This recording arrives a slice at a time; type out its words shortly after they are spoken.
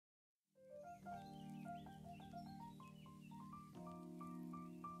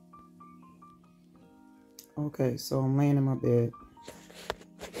Okay, so I'm laying in my bed,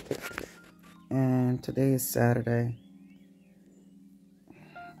 and today is Saturday,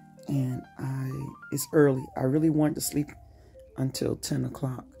 and it's early. I really wanted to sleep until 10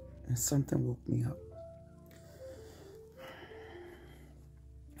 o'clock, and something woke me up.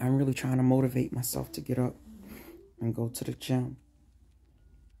 I'm really trying to motivate myself to get up and go to the gym.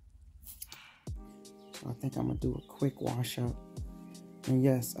 So I think I'm going to do a quick wash up. And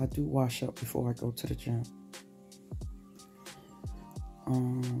yes, I do wash up before I go to the gym.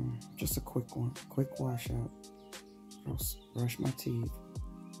 Just a quick one. Quick wash up. Brush my teeth.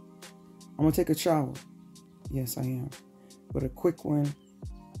 I'm going to take a shower. Yes, I am. But a quick one.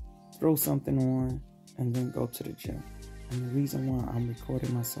 Throw something on. And then go to the gym. And the reason why I'm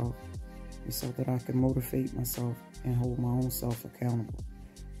recording myself is so that I can motivate myself and hold my own self accountable.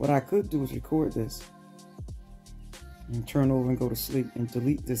 What I could do is record this and turn over and go to sleep and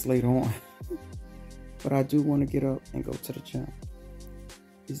delete this later on. But I do want to get up and go to the gym.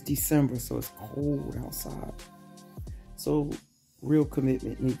 It's December, so it's cold outside. So real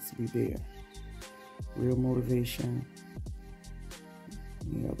commitment needs to be there. Real motivation.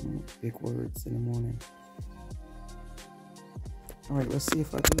 The big words in the morning. All right, let's see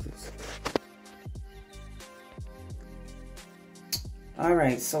if I do this. All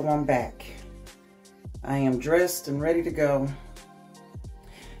right, so I'm back. I am dressed and ready to go.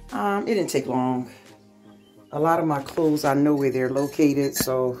 It didn't take long. A lot of my clothes, I know where they're located,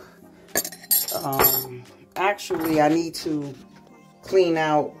 so actually I need to clean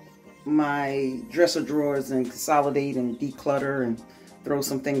out my dresser drawers and consolidate and declutter and throw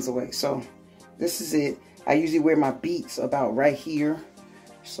some things away. So this is it. I usually wear my Beats about right here,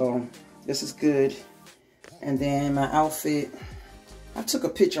 so this is good. And then my outfit, I took a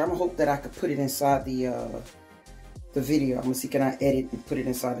picture. I'm gonna hope that I could put it inside the video. I'm gonna see, can I edit and put it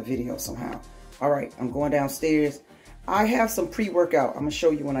inside the video somehow. All right, I'm going downstairs. I have some pre-workout. I'm gonna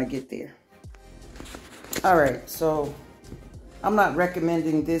show you when I get there. All right, so I'm not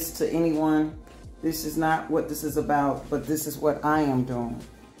recommending this to anyone. This is not what this is about, but this is what I am doing.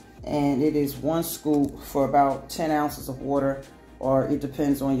 And it is 1 scoop for about 10 ounces of water, or it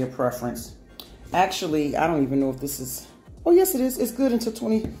depends on your preference. Actually, I don't even know if this is, oh yes it is. It's good until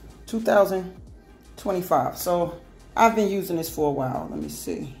 2025. So I've been using this for a while. Let me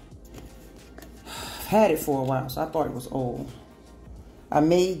see. I've had it for a while, so I thought it was old. I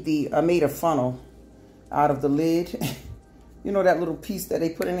made a funnel out of the lid. You know that little piece that they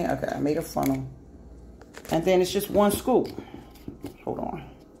put in there? Okay, I made a funnel. And then it's just 1 scoop. Hold on.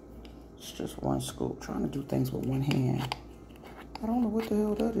 It's just 1 scoop. Trying to do things with one hand. I don't know what the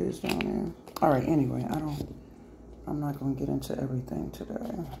hell that is down there. All right, anyway, I'm not going to get into everything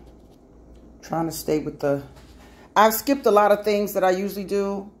today. Trying to stay with I've skipped a lot of things that I usually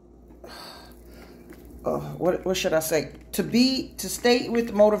do. What should I say? To stay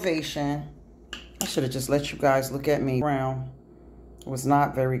with motivation, I should have just let you guys look at me. Brown was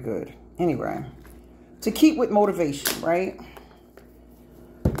not very good. Anyway, to keep with motivation, right?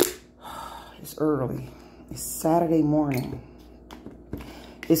 It's early. It's Saturday morning.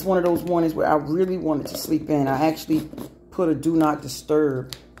 It's one of those mornings where I really wanted to sleep in. I actually put a do not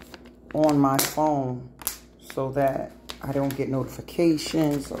disturb on my phone so that I don't get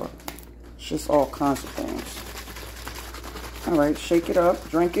notifications or just all kinds of things. All right, shake it up,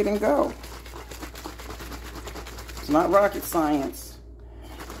 drink it, and go. It's not rocket science.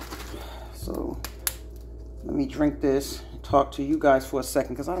 So let me drink this, talk to you guys for a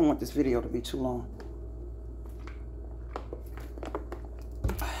second, because I don't want this video to be too long.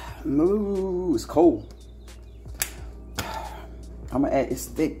 Moo, it's cold. I'm gonna add, it's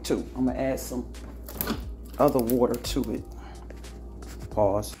thick too. I'm gonna add some other water to it.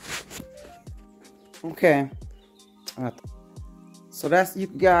 Pause. Okay. So that's, you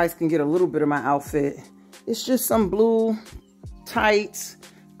guys can get a little bit of my outfit. It's just some blue tights.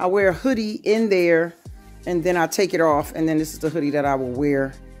 I wear a hoodie in there, and then I take it off, and then this is the hoodie that I will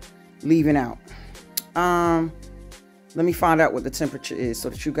wear leaving out. Let me find out what the temperature is so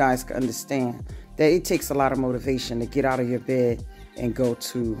that you guys can understand that it takes a lot of motivation to get out of your bed and go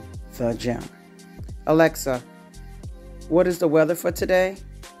to the gym. Alexa, what is the weather for today?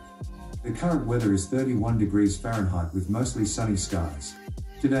 The current weather is 31 degrees Fahrenheit with mostly sunny skies.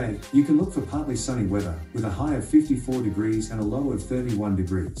 Today, you can look for partly sunny weather with a high of 54 degrees and a low of 31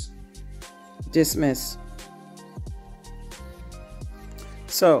 degrees. Dismiss.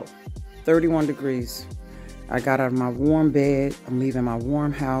 So, 31 degrees. I got out of my warm bed, I'm leaving my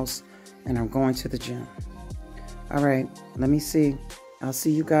warm house, and I'm going to the gym. All right, let me see. I'll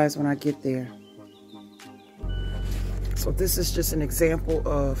see you guys when I get there. So this is just an example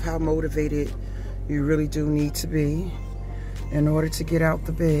of how motivated you really do need to be in order to get out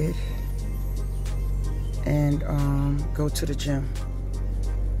the bed and go to the gym.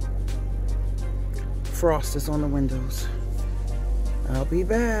 Frost is on the windows. I'll be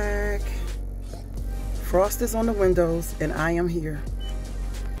back. Frost is on the windows and I am here.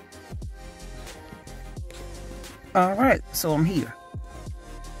 All right, so I'm here.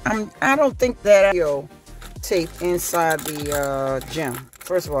 I don't think that video tape inside the gym.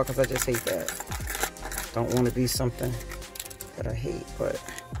 First of all, because I just hate that. Don't want to be something that I hate, but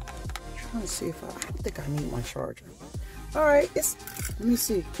I'm trying to see if I don't think I need my charger. All right, let me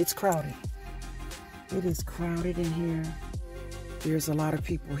see. It's crowded. It is crowded in here. There's a lot of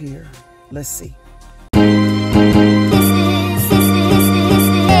people here. Let's see.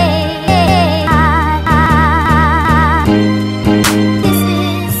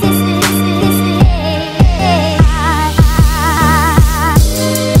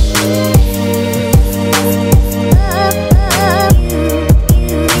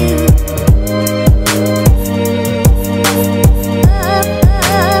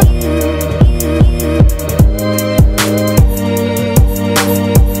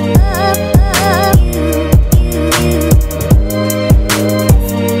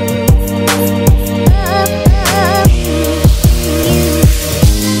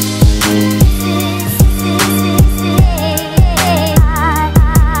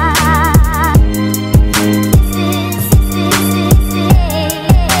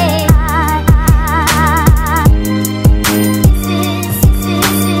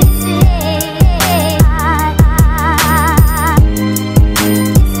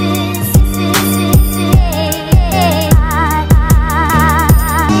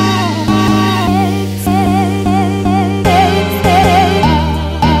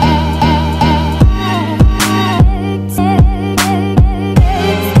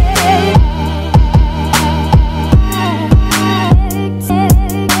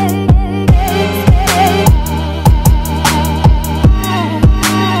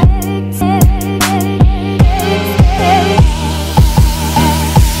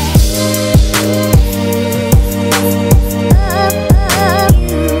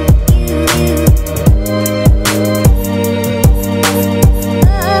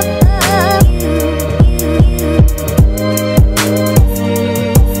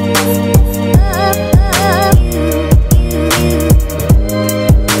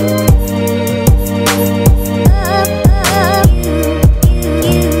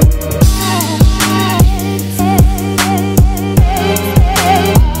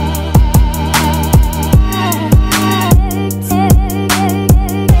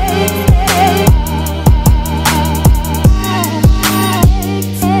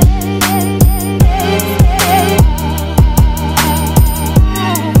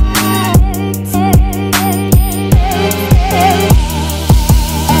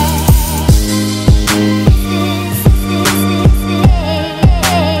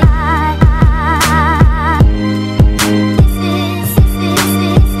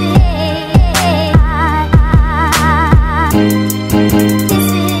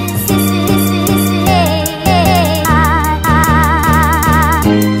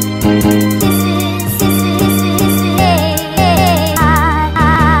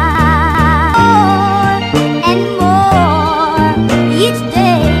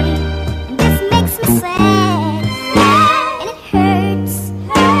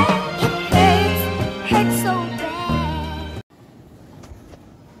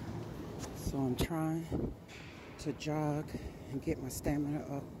 To jog and get my stamina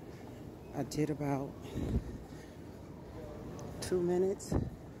up. I did about 2 minutes.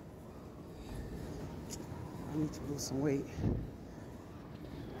 I need to lose some weight.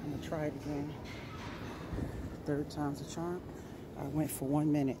 I'm gonna try it again. Third time's a charm. I went for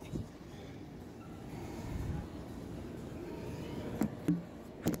 1 minute.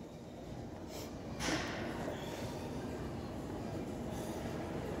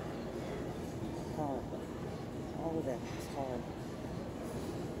 All of that is hard.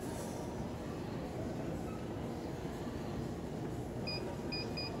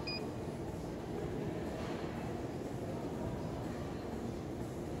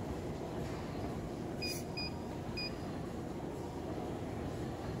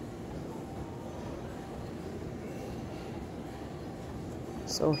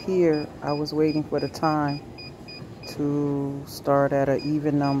 So here I was waiting for the time to start at an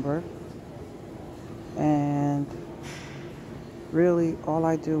even number, and really all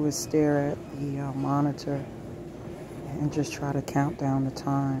I do is stare at the monitor and just try to count down the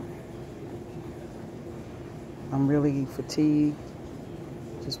time. I'm really fatigued,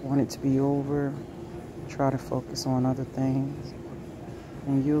 just want it to be over try to focus on other things.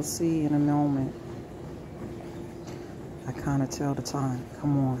 And you'll see in a moment, I kind of tell the time,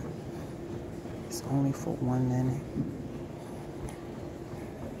 come on, it's only for 1 minute.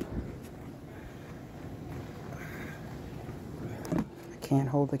 I can't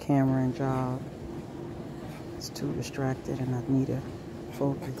hold the camera and jog. It's too distracted and I need to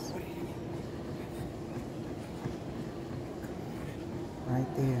focus.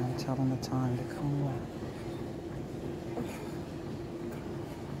 Right there, I'm telling the time to come on.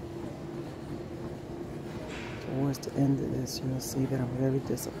 Towards the end of this, you'll see that I'm very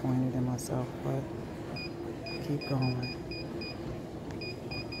disappointed in myself, but keep going.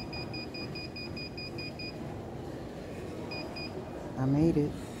 I made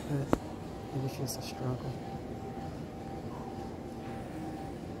it, but it was just a struggle.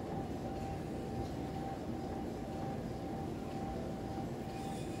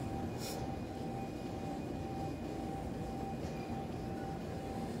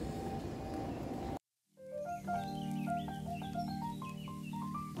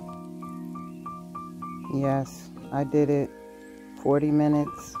 Yes, I did it. 40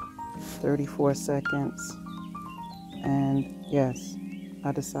 minutes, 34 seconds. And yes,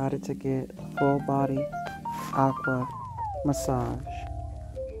 I decided to get a full body aqua massage.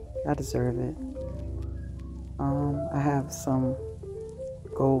 I deserve it. I have some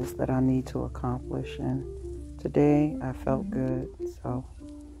goals that I need to accomplish, and today I felt good. So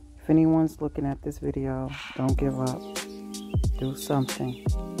if anyone's looking at this video, don't give up. Do something.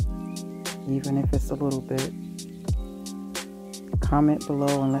 Even if it's a little bit. Comment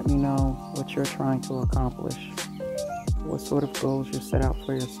below and let me know what you're trying to accomplish. What sort of goals you set out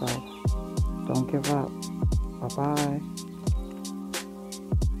for yourself. Don't give up. Bye-bye.